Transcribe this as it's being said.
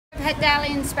I've had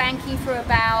Dally and Spanky for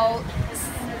about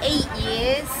 8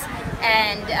 years,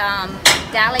 and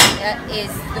Dally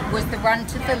was the run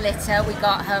to the litter. We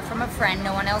got her from a friend,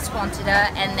 no one else wanted her,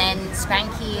 and then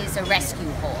Spanky is a rescue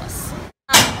horse.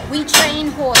 We train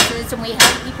horses and we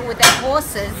help people with their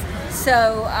horses,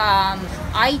 so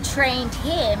I trained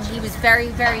him. He was very,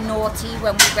 very naughty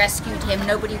when we rescued him.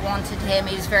 Nobody wanted him.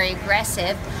 He was very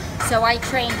aggressive. So I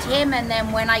trained him, and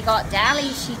then when I got Dally,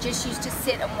 she just used to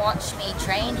sit and watch me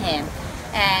train him.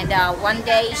 And one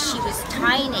day she was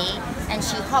tiny and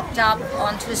she hopped up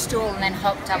onto a stool and then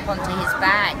hopped up onto his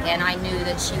back, and I knew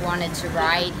that she wanted to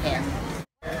ride him.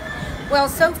 Well,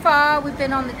 so far we've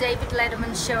been on the David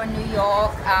Letterman show in New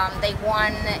York. They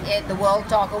won the World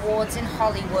Dog Awards in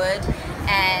Hollywood,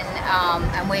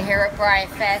 and we're here at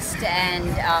BryerFest, and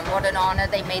what an honor.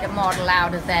 They made a model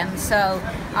out of them. So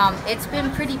it's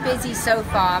been pretty busy so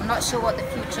far. I'm not sure what the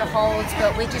future holds,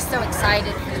 but we're just so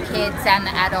excited for the kids and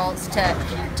the adults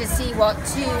to see what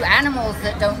two animals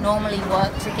that don't normally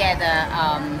work together.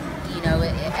 You know,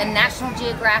 and National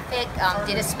Geographic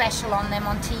did a special on them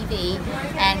on TV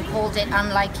and called it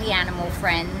Unlikely Animal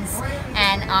Friends.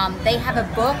 And they have a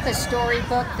book, a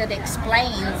storybook that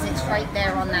explains, it's right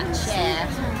there on that chair.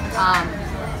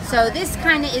 So this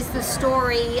kind of is the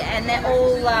story, and they're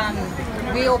all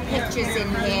real pictures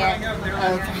in here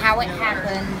of how it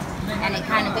happened, and it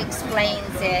kind of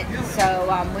explains it. So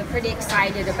we're pretty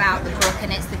excited about the book,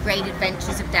 and it's The Great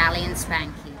Adventures of Dally and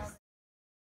Spanky.